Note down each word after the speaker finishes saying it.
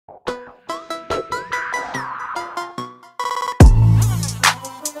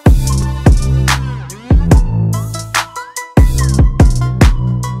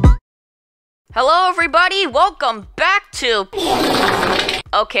everybody, welcome back to...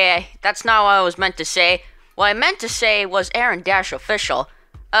 Okay, that's not what I was meant to say. What I meant to say was Aaron Dash Official.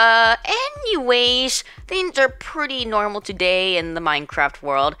 Anyways, things are pretty normal today in the Minecraft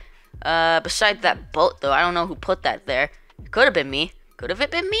world. Besides that boat, though, I don't know who put that there. It could have been me. Could have it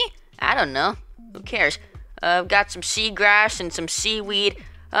been me? I don't know. Who cares? I've got some seagrass and some seaweed.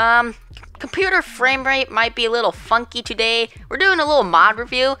 Computer frame rate might be a little funky today. We're doing a little mod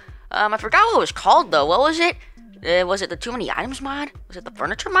review. I forgot what it was called, though. What was it? Was it the Too Many Items mod? Was it the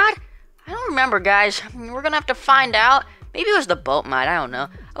Furniture mod? I don't remember, guys. We're gonna have to find out. Maybe it was the Boat mod. I don't know.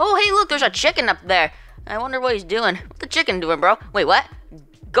 Oh, hey, look, there's a chicken up there. I wonder what he's doing. What's the chicken doing, bro? Wait, what?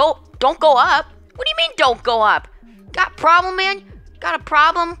 Don't go up? What do you mean, don't go up? Got a problem, man? Got a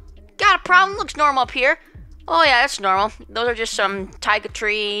problem? Got a problem? Looks normal up here. Oh, yeah, that's normal. Those are just some taiga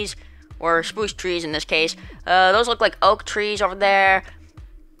trees, or spruce trees in this case. Those look like oak trees over there.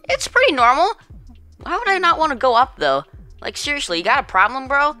 It's pretty normal. Why would I not want to go up, though? Like, seriously, you got a problem,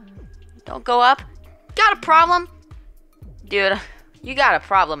 bro? Don't go up? Got a problem? Dude, you got a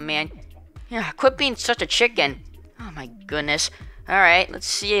problem, man. Yeah, quit being such a chicken. Oh, my goodness. Alright, let's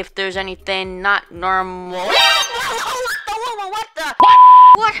see if there's anything not normal. What the?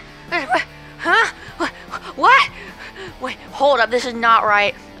 What? Huh? What? Wait, hold up, this is not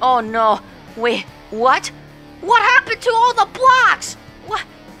right. Oh, no. Wait, what? What happened to all the blocks? What?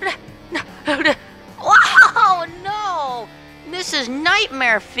 Oh, no! This is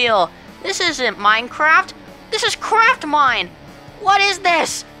Nightmare Fuel. This isn't Minecraft. This is Craft Mine. What is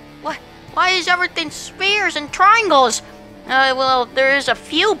this? What? Why is everything spheres and triangles? Well, there's a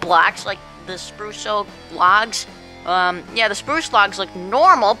few blocks, like the spruce oak logs. Yeah, the spruce logs look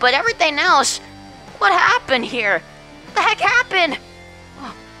normal, but everything else... What happened here? What the heck happened?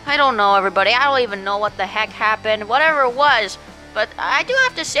 Oh, I don't know, everybody. I don't even know what the heck happened. Whatever it was. But I do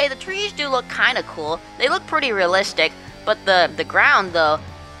have to say, the trees do look kind of cool. They look pretty realistic. But the ground, though...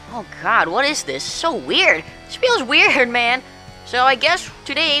 Oh, God, what is this? So weird. This feels weird, man. So I guess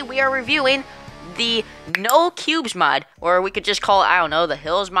today we are reviewing the No Cubes mod. Or we could just call it, I don't know, the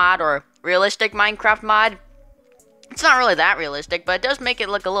Hills mod or Realistic Minecraft mod. It's not really that realistic, but it does make it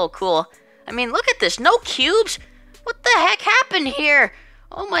look a little cool. I mean, look at this. No cubes? What the heck happened here?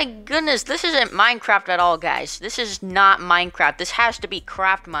 Oh my goodness, this isn't Minecraft at all, guys. This is not Minecraft. This has to be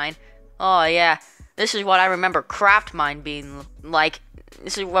Craft Mine. Oh, yeah. This is what I remember Craft Mine being like.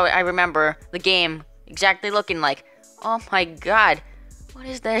 This is what I remember the game exactly looking like. Oh my god. What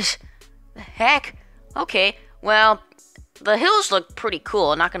is this? The heck? Okay, well, the hills look pretty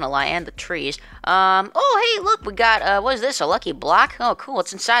cool, not gonna lie, and the trees. Oh, hey, look, we got, what is this, a lucky block? Oh, cool,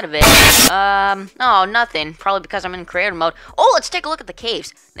 what's inside of it? Oh, nothing. Probably because I'm in creative mode. Oh, let's take a look at the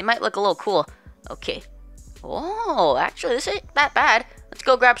caves. They might look a little cool. Okay. Oh, actually, this ain't that bad. Let's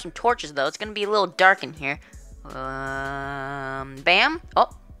go grab some torches, though. It's gonna be a little dark in here. Bam. Oh,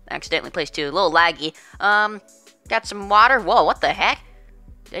 accidentally placed two. A little laggy. Got some water. Whoa, what the heck?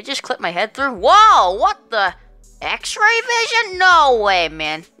 Did I just clip my head through? Whoa, what the... X-ray vision? No way,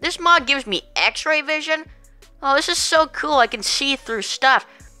 man. This mod gives me X-ray vision? Oh, this is so cool. I can see through stuff.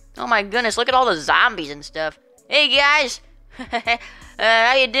 Oh my goodness, look at all the zombies and stuff. Hey, guys.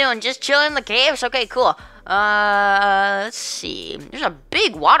 How you doing? Just chilling in the caves? Okay, cool. Let's see. There's a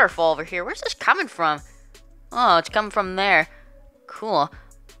big waterfall over here. Where's this coming from? Oh, it's coming from there. Cool.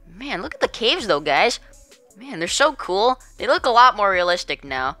 Man, look at the caves, though, guys. Man, they're so cool. They look a lot more realistic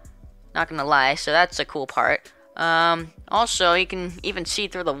now. Not gonna lie, so that's a cool part. Also, you can even see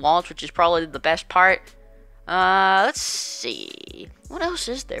through the walls, which is probably the best part. Let's see. What else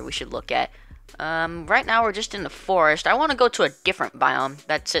is there we should look at? Right now we're just in the forest. I want to go to a different biome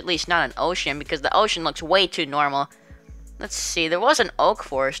that's at least not an ocean, because the ocean looks way too normal. Let's see. There was an oak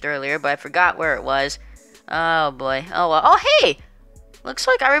forest earlier, but I forgot where it was. Oh, boy. Oh, well. Oh, hey! Looks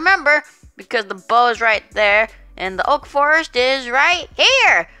like I remember, because the bow is right there, and the oak forest is right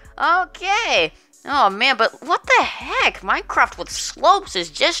here! Okay. Oh, man, but what the heck? Minecraft with slopes is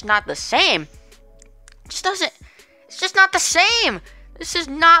just not the same. It's just not the same. This is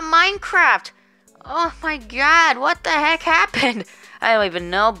not Minecraft. Oh, my God. What the heck happened? I don't even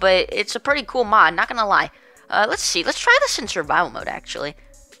know, but it's a pretty cool mod, not gonna lie. Let's see. Let's try this in survival mode, actually.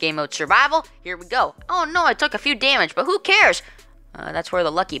 Game mode survival. Here we go. Oh, no, I took a few damage, but who cares? That's where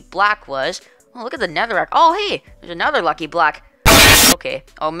the lucky block was. Oh, look at the netherrack. Oh, hey, there's another lucky block. Okay.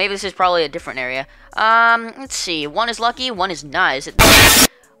 Oh, maybe this is probably a different area. Let's see. One is lucky, one is not. Is it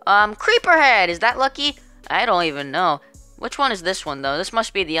Creeper head? Is that lucky? I don't even know. Which one is this one, though? This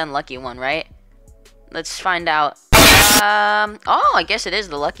must be the unlucky one, right? Let's find out. Oh, I guess it is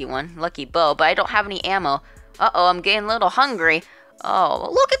the lucky one. Lucky bow, but I don't have any ammo. Uh-oh, I'm getting a little hungry. Oh,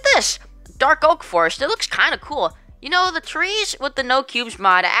 look at this. dark oak forest. It looks kind of cool. You know, the trees with the no cubes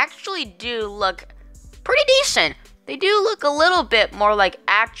mod actually do look pretty decent. They do look a little bit more like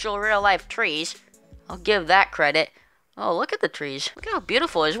actual real life trees. I'll give that credit. Oh, look at the trees. Look how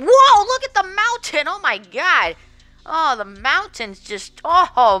beautiful it is. Whoa, look at the mountain. Oh my god. Oh, the mountains just,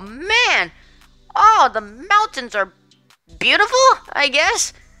 oh man. Oh, the mountains are beautiful, I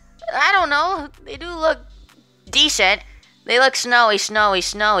guess. I don't know. They do look decent. They look snowy, snowy,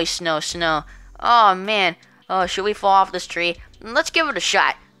 snowy, snow. Oh man. Oh, should we fall off this tree? Let's give it a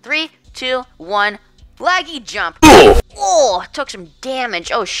shot. 3, 2, 1. Laggy jump. Oh, took some damage.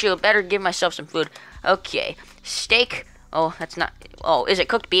 Oh, shoot. Better give myself some food. Okay. Steak. Oh, that's not. Oh, is it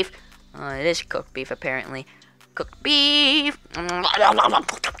cooked beef? It is cooked beef, apparently. Cooked beef.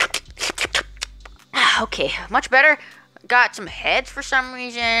 Okay, much better. Got some heads for some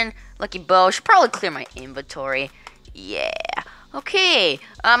reason. Lucky bow. Should probably clear my inventory. Yeah. Okay,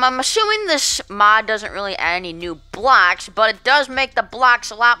 I'm assuming this mod doesn't really add any new blocks, but it does make the blocks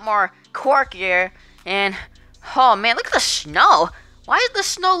a lot more quirkier. And, oh man, look at the snow. Why does the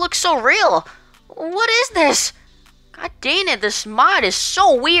snow look so real? What is this? God dang it, this mod is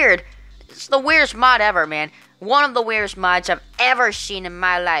so weird. It's the weirdest mod ever, man. One of the weirdest mods I've ever seen in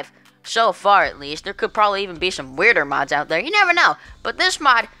my life. So far, at least. There could probably even be some weirder mods out there. You never know. But this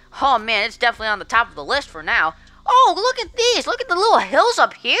mod, oh man, it's definitely on the top of the list for now. Oh, look at these. Look at the little hills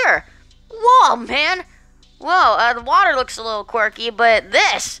up here. Whoa, man. Whoa, the water looks a little quirky, but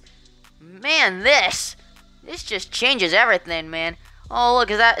this. Man, this just changes everything, man. Oh, look,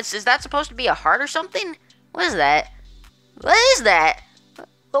 is that supposed to be a heart or something? What is that? What is that?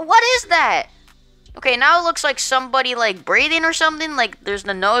 What is that? Okay, now it looks like somebody, like, breathing or something. Like, there's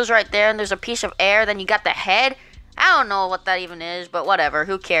the nose right there, and there's a piece of air. Then you got the head. I don't know what that even is, but whatever.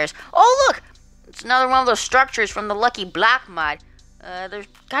 Who cares? Oh, look! It's another one of those structures from the Lucky Block mod. There's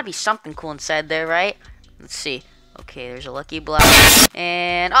gotta be something cool inside there, right? Let's see. Okay, there's a Lucky Block.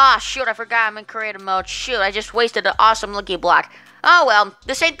 And, oh, shoot, I forgot I'm in creative mode. Shoot, I just wasted an awesome Lucky Block. Oh, well,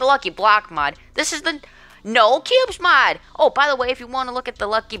 this ain't the Lucky Block mod. This is the No Cubes mod. Oh, by the way, if you want to look at the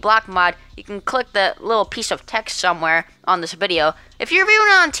Lucky Block mod, you can click the little piece of text somewhere on this video. If you're viewing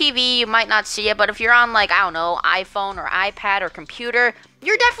it on TV, you might not see it, but if you're on, like, I don't know, iPhone or iPad or computer,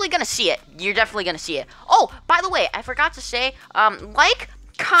 you're definitely gonna see it. You're definitely gonna see it. Oh, by the way, I forgot to say, like,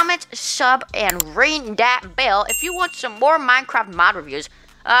 comment, sub, and ring that bell if you want some more Minecraft mod reviews.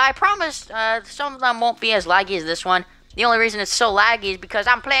 I promise, some of them won't be as laggy as this one. The only reason it's so laggy is because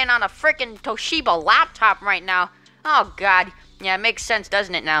I'm playing on a freaking Toshiba laptop right now. Oh, God. Yeah, it makes sense,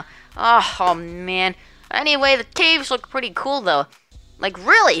 doesn't it now? Oh, man. Anyway, the caves look pretty cool, though. Like,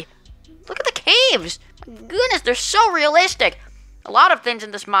 really? Look at the caves. My goodness, they're so realistic. A lot of things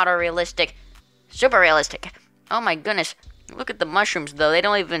in this mod are realistic. Super realistic. Oh, my goodness. Look at the mushrooms, though. They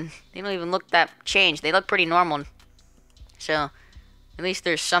don't even look that changed. They look pretty normal. So, at least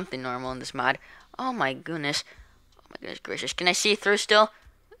there's something normal in this mod. Oh, my goodness. Oh my goodness gracious. Can I see through still?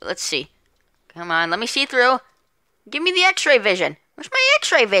 Let's see. Come on, let me see through. Give me the x-ray vision. Where's my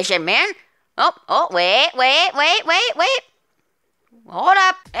x-ray vision, man? Oh, wait. Hold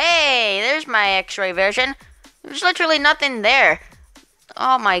up. Hey, there's my x-ray vision. There's literally nothing there.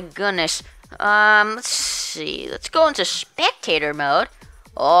 Oh my goodness. Let's see. Let's go into spectator mode.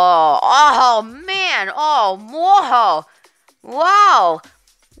 Oh man. Oh, whoa. Whoa.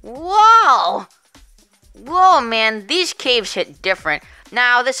 Whoa, man, these caves hit different.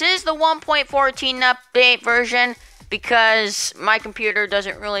 Now, this is the 1.14 update version because my computer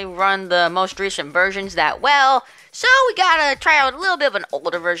doesn't really run the most recent versions that well. So we gotta try out a little bit of an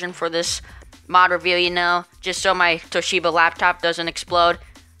older version for this mod review, you know, just so my Toshiba laptop doesn't explode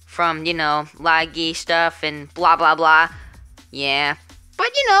from, you know, laggy stuff and blah, blah, blah. Yeah.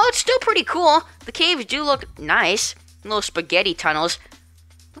 But, you know, it's still pretty cool. The caves do look nice. Little spaghetti tunnels.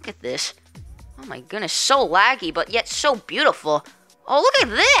 Look at this. Oh my goodness, so laggy, but yet so beautiful. Oh, look at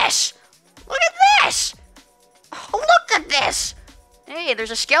this! Look at this! Oh, look at this! Hey, there's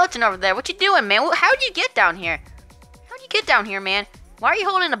a skeleton over there. What you doing, man? How'd you get down here? How'd you get down here, man? Why are you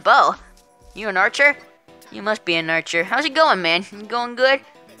holding a bow? You an archer? You must be an archer. How's it going, man? You going good?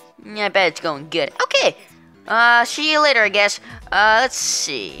 Yeah, I bet it's going good. Okay. See you later, I guess. Let's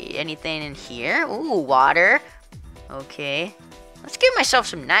see. Anything in here? Ooh, water. Okay. Let's give myself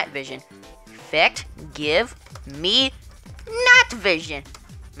some night vision. Effect, give me night vision.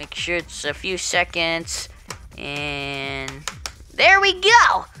 Make sure it's a few seconds. And there we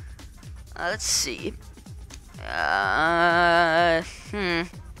go. Let's see. Yeah.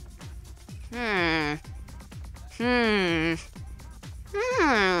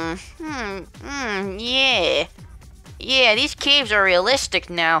 Yeah, these caves are realistic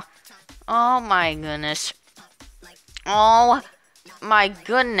now. Oh my goodness. Oh my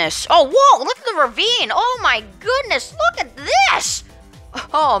goodness. Oh, whoa, look at the ravine. Oh my goodness, look at this.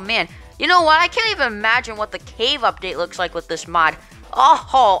 Oh man, you know what? I can't even imagine what the cave update looks like with this mod.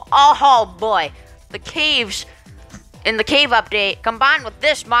 Oh boy. The caves in the cave update combined with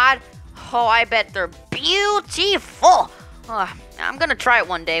this mod, oh, I bet they're beautiful. I'm gonna try it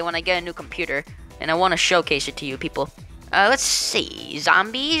one day when I get a new computer, and I want to showcase it to you people. Let's see,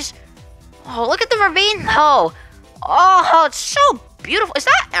 zombies. Oh, look at the ravine. Oh, it's so beautiful. Is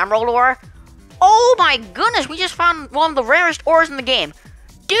that emerald ore? Oh my goodness, we just found one of the rarest ores in the game.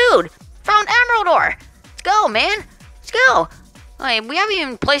 Dude, found emerald ore. Let's go, man. Let's go. We haven't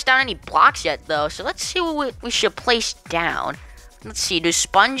even placed down any blocks yet, though, so let's see what we should place down. Let's see, do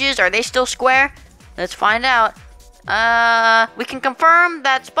sponges, are they still square? Let's find out. We can confirm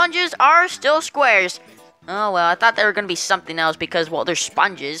that sponges are still squares. Oh, well, I thought they were going to be something else because, well, they're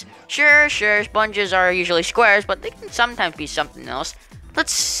sponges. Sure, sponges are usually squares, but they can sometimes be something else.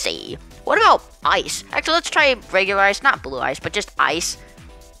 Let's see. What about ice? Actually, let's try regular ice, not blue ice, but just ice.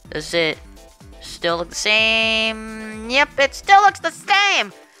 Does it still look the same? Yep, it still looks the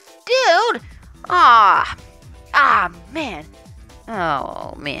same. Dude! Man.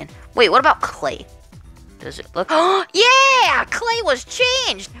 Oh, man. Wait, what about clay? Does it look... Oh, yeah! Clay was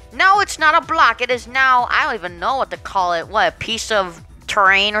changed! Now it's not a block. It is now... I don't even know what to call it. What, a piece of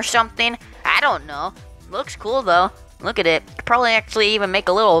terrain or something? I don't know. Looks cool, though. Look at it. Could probably actually even make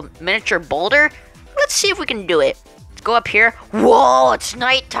a little miniature boulder. Let's see if we can do it. Let's go up here. Whoa, it's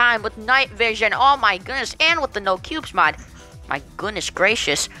nighttime with night vision. Oh, my goodness. And with the no cubes mod. My goodness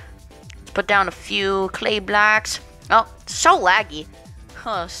gracious. Let's put down a few clay blocks. Oh, so laggy.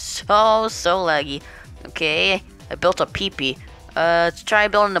 Oh, so laggy. Okay, I built a peepee. Let's try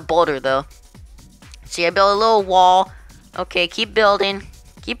building a boulder, though. See, I built a little wall. Okay, keep building.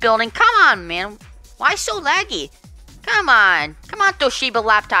 Keep building. Come on, man. Why so laggy? Come on. Come on, Toshiba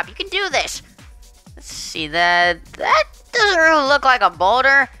laptop. You can do this. Let's see, that doesn't really look like a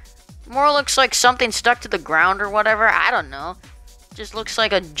boulder. More looks like something stuck to the ground or whatever. I don't know. Just looks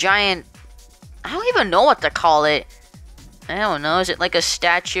like a giant... I don't even know what to call it. I don't know. Is it like a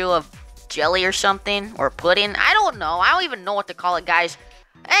statue of jelly or something? Or pudding? I don't know. I don't even know what to call it, guys.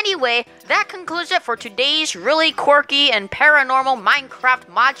 Anyway, that concludes it for today's really quirky and paranormal Minecraft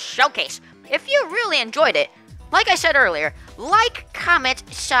mod showcase. If you really enjoyed it, like I said earlier, like, comment,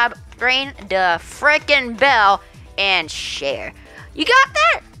 sub, ring the frickin' bell, and share. You got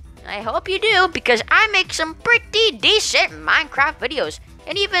that? I hope you do, because I make some pretty decent Minecraft videos.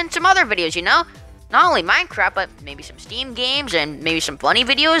 And even some other videos, you know? Not only Minecraft, but maybe some Steam games and maybe some funny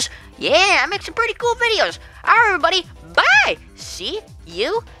videos. Yeah, I make some pretty cool videos. Alright, everybody, bye! See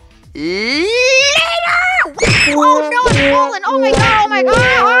you later! Oh no, it's falling! Oh my god, oh my god!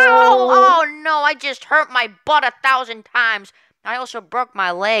 Oh no, I just hurt my butt 1,000 times. I also broke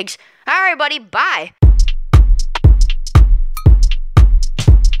my legs. Alright, everybody, bye!